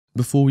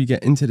Before we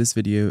get into this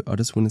video, I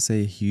just want to say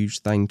a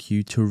huge thank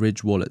you to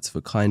Ridge Wallets for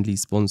kindly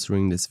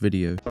sponsoring this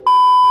video.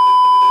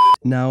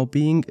 Now,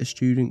 being a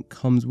student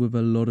comes with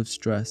a lot of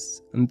stress,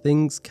 and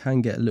things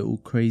can get a little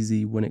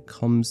crazy when it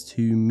comes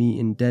to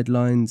meeting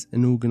deadlines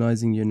and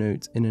organising your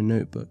notes in a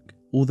notebook.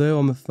 Although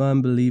I'm a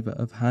firm believer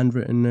of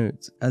handwritten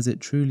notes, as it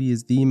truly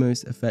is the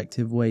most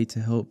effective way to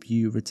help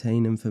you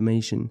retain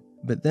information.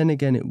 But then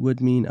again, it would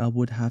mean I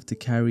would have to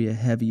carry a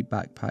heavy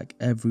backpack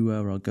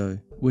everywhere I go,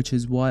 which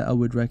is why I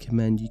would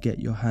recommend you get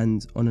your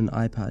hands on an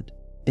iPad.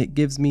 It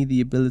gives me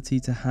the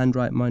ability to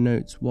handwrite my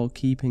notes while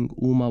keeping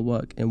all my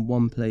work in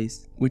one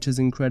place, which is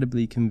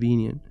incredibly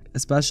convenient,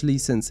 especially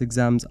since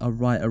exams are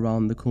right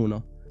around the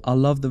corner. I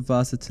love the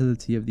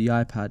versatility of the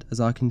iPad, as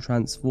I can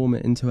transform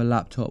it into a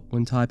laptop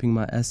when typing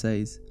my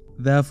essays,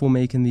 therefore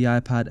making the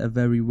iPad a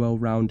very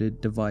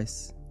well-rounded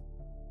device.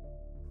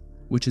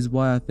 Which is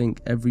why I think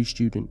every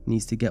student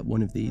needs to get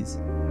one of these.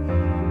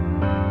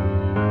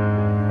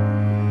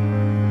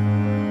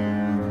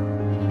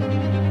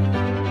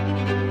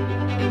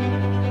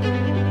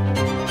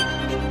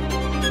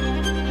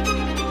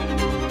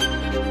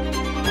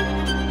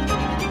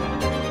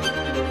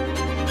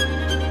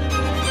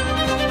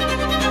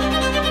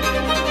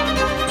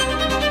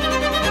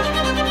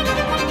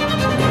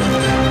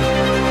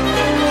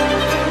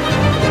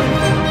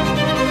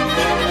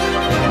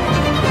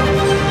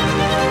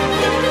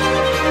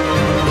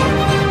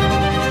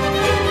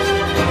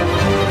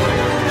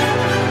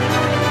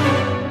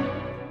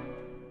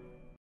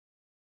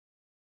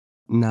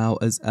 Now,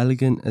 as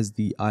elegant as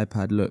the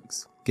iPad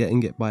looks,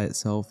 getting it by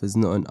itself is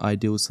not an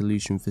ideal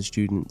solution for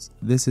students.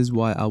 This is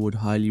why I would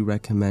highly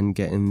recommend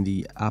getting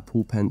the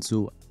Apple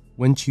Pencil.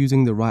 When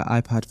choosing the right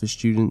iPad for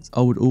students,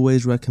 I would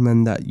always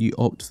recommend that you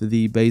opt for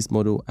the base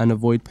model and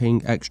avoid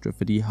paying extra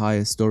for the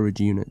higher storage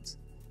units.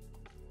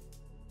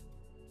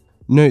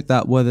 Note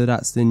that whether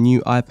that's the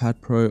new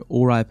iPad Pro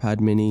or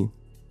iPad Mini,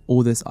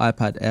 or this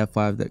iPad Air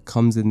 5 that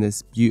comes in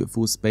this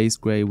beautiful space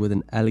grey with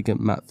an elegant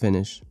matte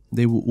finish,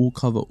 they will all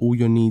cover all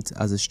your needs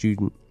as a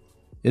student.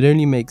 It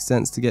only makes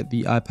sense to get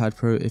the iPad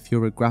Pro if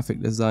you're a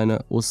graphic designer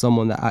or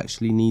someone that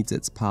actually needs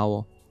its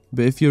power.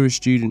 But if you're a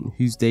student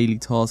whose daily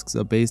tasks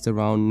are based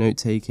around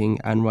note-taking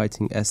and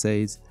writing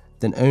essays,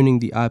 then owning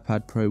the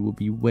iPad Pro will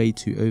be way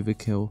too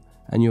overkill,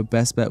 and your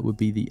best bet would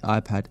be the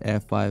iPad Air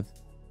 5.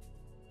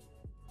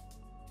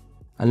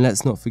 And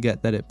let's not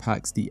forget that it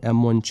packs the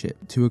M1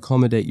 chip to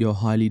accommodate your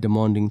highly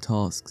demanding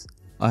tasks.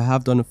 I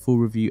have done a full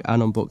review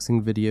and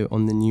unboxing video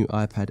on the new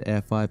iPad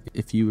Air 5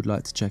 if you would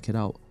like to check it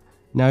out.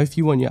 Now, if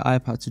you want your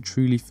iPad to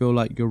truly feel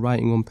like you're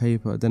writing on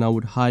paper, then I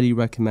would highly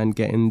recommend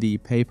getting the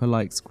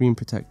paper-like screen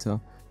protector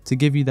to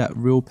give you that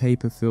real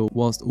paper feel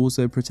whilst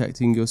also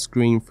protecting your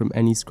screen from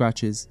any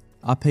scratches.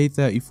 I paid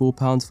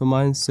 £34 for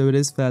mine, so it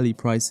is fairly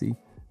pricey,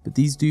 but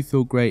these do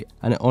feel great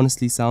and it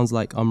honestly sounds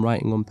like I'm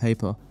writing on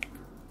paper.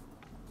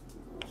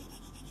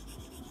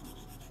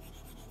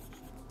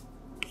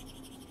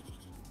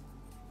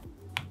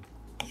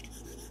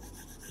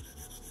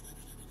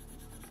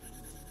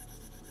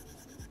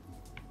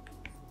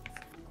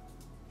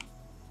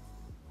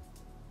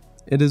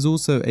 It is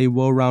also a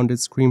well-rounded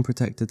screen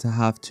protector to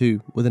have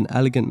too, with an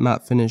elegant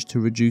matte finish to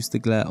reduce the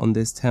glare on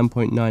this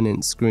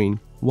 10.9-inch screen,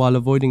 while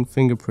avoiding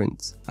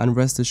fingerprints, and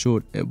rest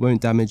assured it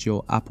won't damage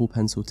your Apple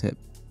Pencil tip.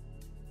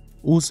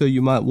 Also,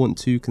 you might want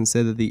to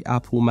consider the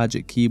Apple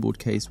Magic Keyboard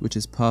case, which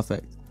is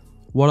perfect.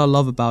 What I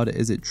love about it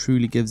is it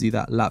truly gives you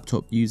that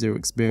laptop user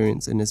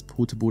experience in this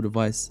portable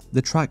device.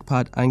 The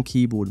trackpad and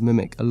keyboard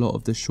mimic a lot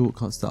of the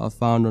shortcuts that are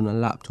found on a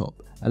laptop,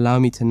 allow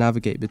me to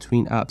navigate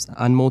between apps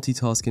and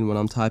multitasking when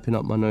I'm typing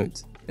up my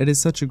notes. It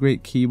is such a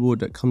great keyboard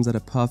that comes at a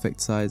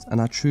perfect size,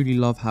 and I truly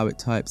love how it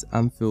types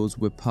and feels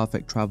with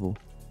perfect travel.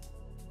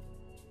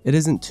 It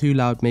isn't too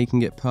loud,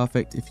 making it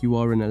perfect if you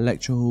are in a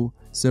lecture hall,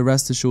 so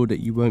rest assured that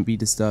you won't be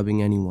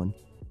disturbing anyone.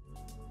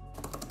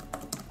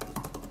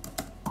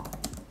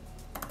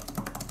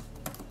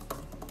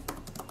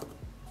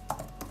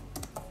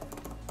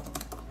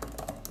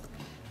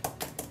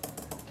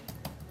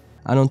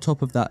 And on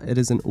top of that, it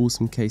is an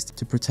awesome case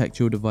to protect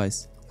your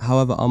device.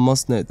 However, I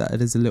must note that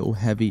it is a little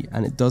heavy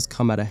and it does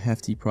come at a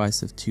hefty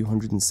price of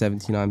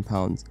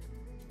 £279,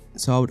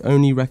 so I would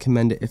only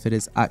recommend it if it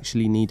is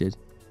actually needed.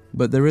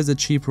 But there is a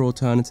cheaper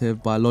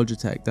alternative by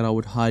Logitech that I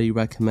would highly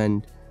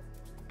recommend,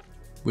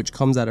 which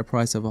comes at a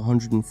price of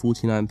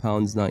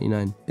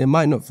 £149.99. It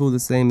might not feel the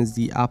same as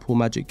the Apple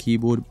Magic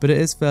Keyboard, but it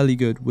is fairly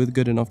good with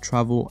good enough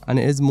travel, and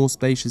it is more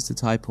spacious to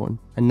type on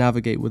and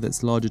navigate with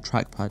its larger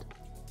trackpad.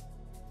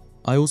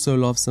 I also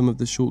love some of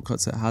the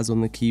shortcuts it has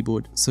on the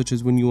keyboard, such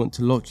as when you want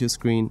to lock your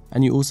screen,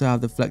 and you also have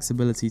the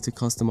flexibility to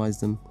customize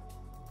them.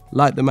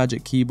 Like the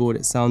Magic Keyboard,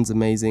 it sounds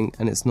amazing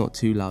and it's not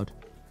too loud.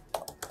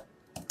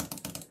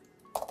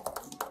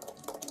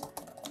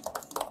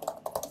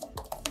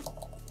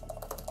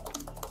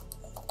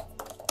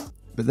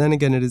 But then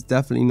again, it is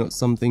definitely not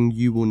something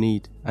you will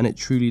need, and it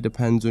truly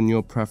depends on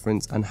your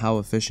preference and how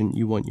efficient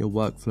you want your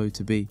workflow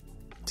to be.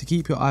 To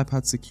keep your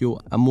iPad secure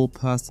and more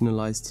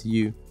personalized to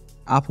you,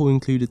 Apple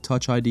included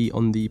Touch ID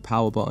on the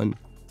power button,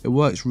 It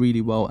works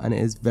really well and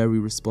it is very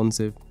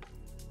responsive.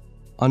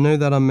 I know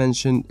that I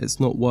mentioned it's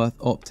not worth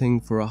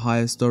opting for a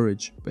higher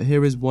storage, but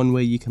here is one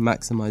way you can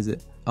maximize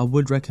it. I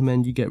would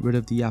recommend you get rid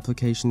of the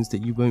applications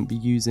that you won't be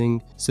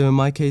using, so in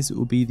my case it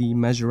will be the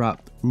Measure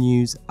app,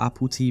 News,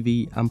 Apple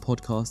TV and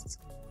Podcasts.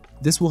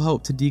 This will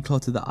help to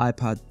declutter the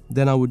iPad.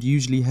 Then I would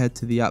usually head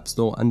to the App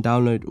Store and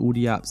download all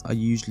the apps I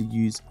usually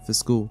use for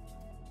school.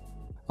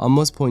 I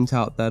must point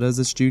out that as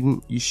a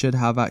student you should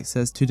have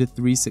access to the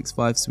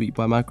 365 suite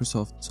by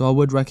Microsoft, so I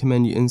would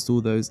recommend you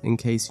install those in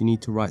case you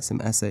need to write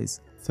some essays.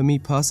 For me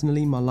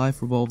personally, my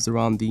life revolves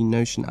around the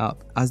Notion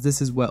app, as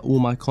this is where all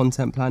my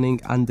content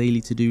planning and daily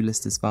to-do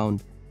list is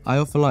found. I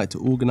often like to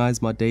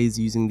organise my days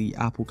using the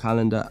Apple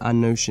Calendar and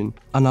Notion,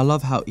 and I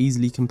love how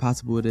easily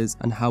compatible it is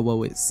and how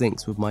well it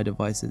syncs with my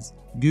devices.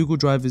 Google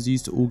Drive is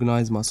used to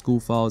organise my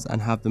school files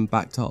and have them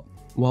backed up,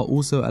 while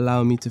also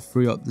allowing me to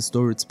free up the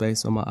storage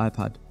space on my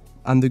iPad.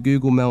 And the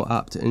Google Mail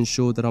app to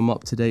ensure that I'm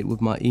up to date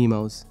with my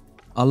emails.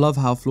 I love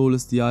how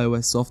flawless the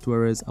iOS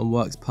software is and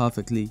works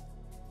perfectly.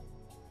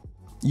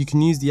 You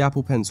can use the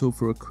Apple Pencil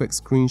for a quick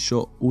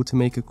screenshot or to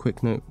make a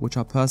quick note, which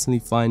I personally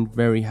find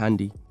very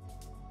handy.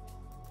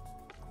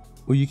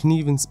 Or you can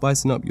even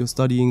spicing up your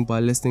studying by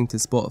listening to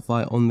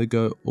Spotify on the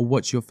go or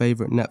watch your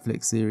favourite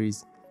Netflix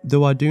series.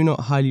 Though I do not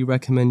highly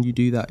recommend you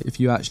do that if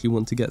you actually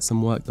want to get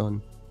some work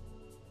done.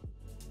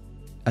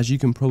 As you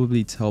can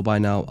probably tell by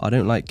now, I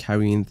don't like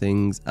carrying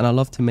things and I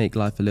love to make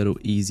life a little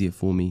easier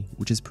for me,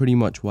 which is pretty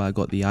much why I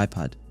got the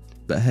iPad.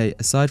 But hey,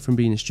 aside from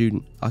being a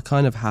student, I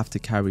kind of have to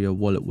carry a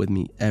wallet with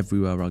me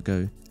everywhere I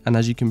go. And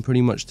as you can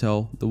pretty much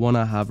tell, the one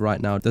I have right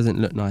now doesn't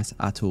look nice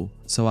at all.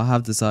 So I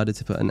have decided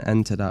to put an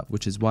end to that,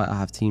 which is why I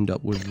have teamed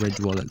up with Ridge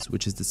Wallets,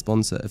 which is the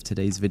sponsor of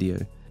today's video.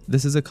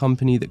 This is a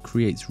company that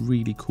creates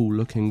really cool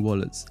looking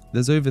wallets.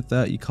 There's over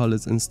 30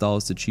 colours and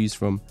styles to choose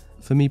from.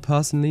 For me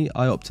personally,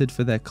 I opted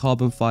for their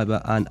carbon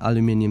fibre and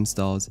aluminium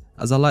styles,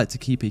 as I like to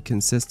keep a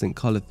consistent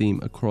colour theme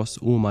across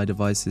all my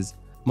devices.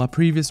 My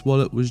previous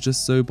wallet was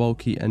just so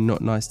bulky and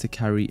not nice to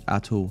carry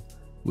at all.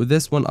 With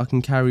this one I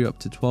can carry up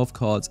to 12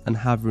 cards and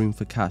have room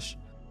for cash.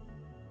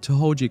 To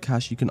hold your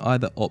cash you can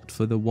either opt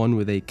for the one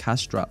with a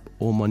cash strap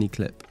or money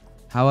clip.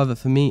 However,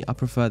 for me I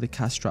prefer the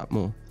cash strap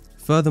more.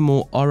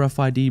 Furthermore,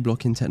 RFID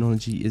blocking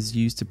technology is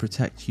used to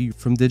protect you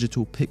from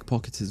digital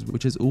pickpocketers,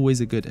 which is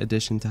always a good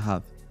addition to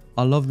have.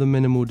 I love the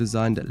minimal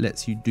design that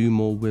lets you do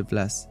more with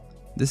less.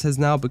 This has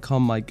now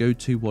become my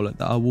go-to wallet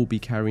that I will be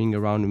carrying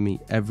around with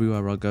me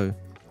everywhere I go.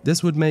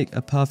 This would make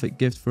a perfect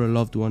gift for a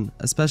loved one,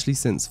 especially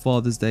since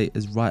Father's Day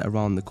is right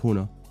around the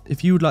corner.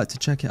 If you would like to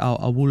check it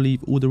out, I will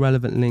leave all the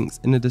relevant links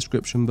in the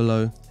description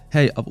below.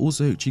 Hey, I've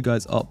also hooked you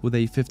guys up with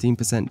a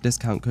 15%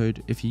 discount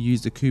code if you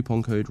use the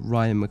coupon code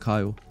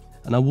RyanMikhail,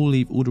 and I will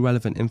leave all the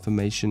relevant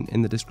information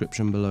in the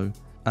description below.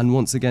 And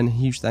once again, a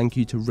huge thank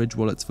you to Ridge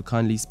Wallets for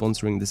kindly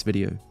sponsoring this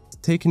video.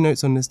 Taking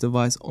notes on this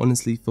device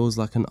honestly feels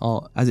like an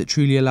art, as it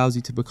truly allows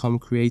you to become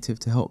creative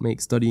to help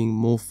make studying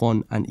more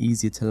fun and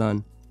easier to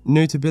learn.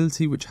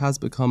 Notability, which has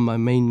become my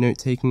main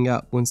note-taking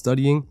app when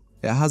studying,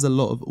 it has a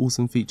lot of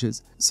awesome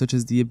features, such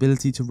as the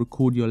ability to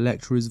record your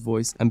lecturer's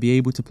voice and be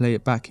able to play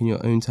it back in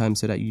your own time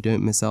so that you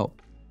don't miss out.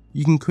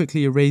 You can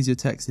quickly erase your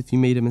text if you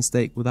made a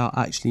mistake without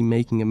actually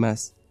making a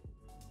mess.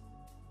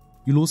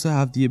 You'll also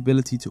have the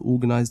ability to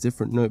organise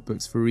different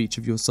notebooks for each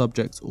of your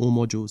subjects or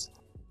modules,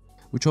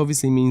 which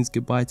obviously means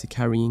goodbye to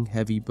carrying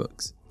heavy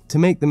books. To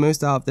make the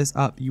most out of this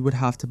app, you would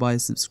have to buy a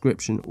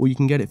subscription, or you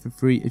can get it for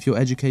free if your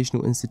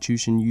educational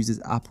institution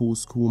uses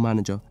Apple's School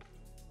Manager.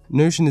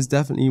 Notion is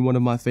definitely one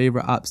of my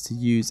favourite apps to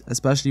use,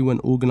 especially when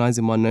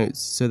organising my notes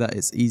so that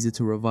it's easier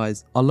to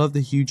revise. I love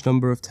the huge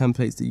number of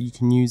templates that you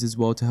can use as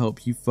well to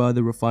help you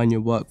further refine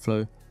your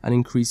workflow and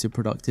increase your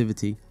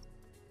productivity.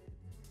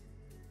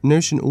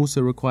 Notion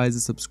also requires a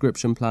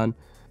subscription plan,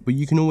 but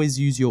you can always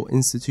use your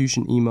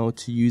institution email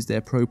to use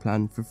their Pro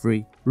plan for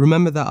free.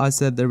 Remember that I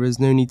said there is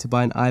no need to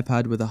buy an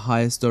iPad with a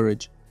higher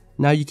storage.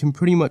 Now you can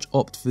pretty much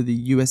opt for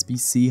the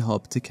USB-C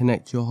hub to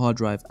connect your hard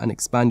drive and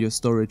expand your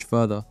storage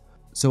further.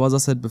 So as I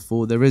said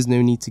before, there is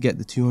no need to get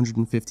the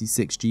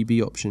 256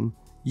 GB option.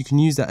 You can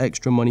use that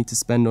extra money to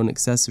spend on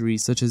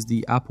accessories such as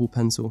the Apple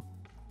Pencil.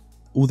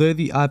 Although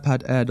the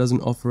iPad Air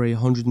doesn't offer a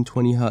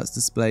 120Hz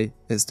display,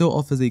 it still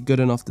offers a good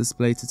enough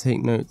display to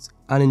take notes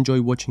and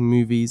enjoy watching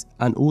movies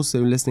and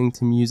also listening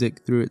to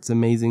music through its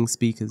amazing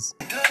speakers.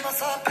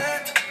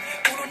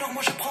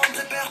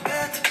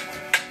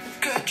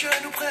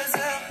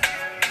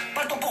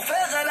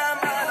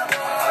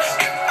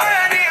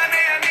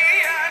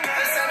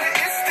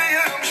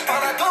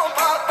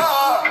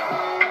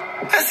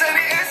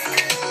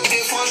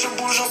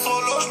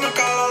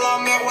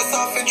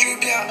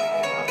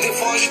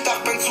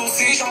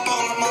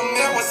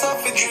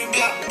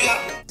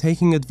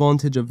 Taking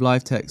advantage of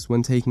live text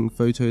when taking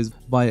photos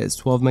via its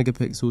 12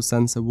 megapixel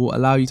sensor will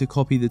allow you to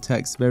copy the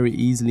text very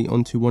easily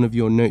onto one of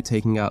your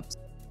note-taking apps.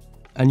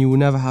 And you will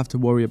never have to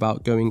worry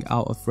about going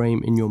out of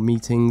frame in your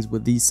meetings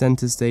with the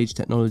center stage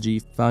technology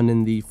found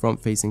in the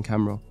front-facing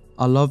camera.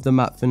 I love the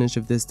matte finish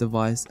of this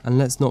device, and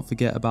let's not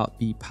forget about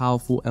the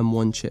powerful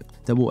M1 chip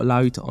that will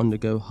allow you to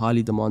undergo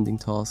highly demanding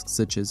tasks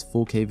such as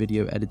 4K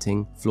video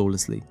editing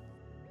flawlessly,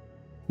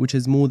 which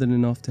is more than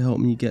enough to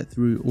help me get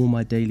through all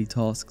my daily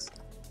tasks.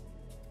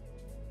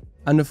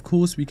 And of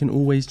course, we can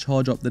always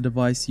charge up the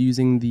device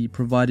using the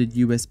provided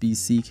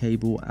USB-C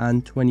cable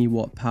and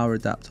 20-watt power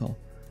adapter.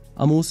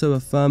 I'm also a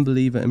firm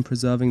believer in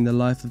preserving the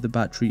life of the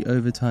battery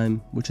over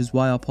time, which is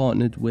why I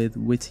partnered with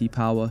Witty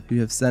Power, who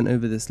have sent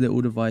over this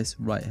little device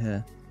right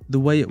here. The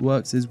way it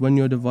works is when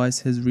your device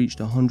has reached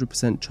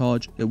 100%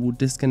 charge, it will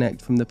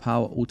disconnect from the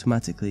power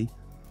automatically.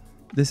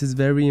 This is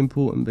very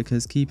important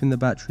because keeping the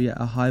battery at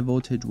a high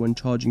voltage when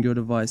charging your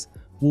device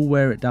will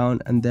wear it down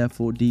and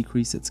therefore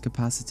decrease its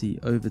capacity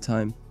over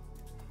time.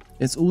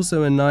 It's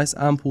also a nice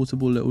and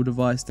portable little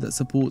device that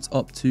supports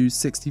up to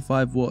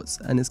 65 watts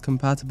and is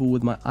compatible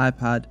with my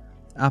iPad,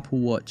 Apple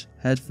Watch,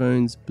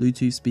 headphones,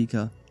 Bluetooth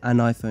speaker and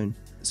iPhone,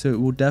 so it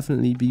will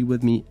definitely be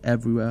with me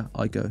everywhere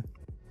I go.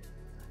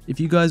 If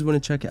you guys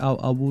want to check it out,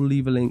 I will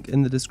leave a link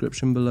in the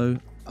description below.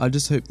 I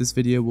just hope this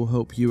video will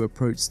help you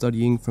approach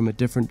studying from a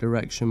different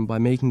direction by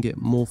making it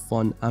more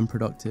fun and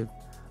productive.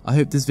 I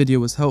hope this video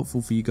was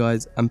helpful for you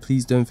guys, and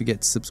please don't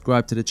forget to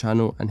subscribe to the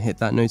channel and hit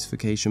that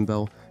notification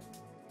bell.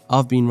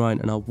 I've been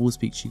Ryan, and I will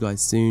speak to you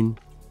guys soon.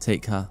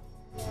 Take care.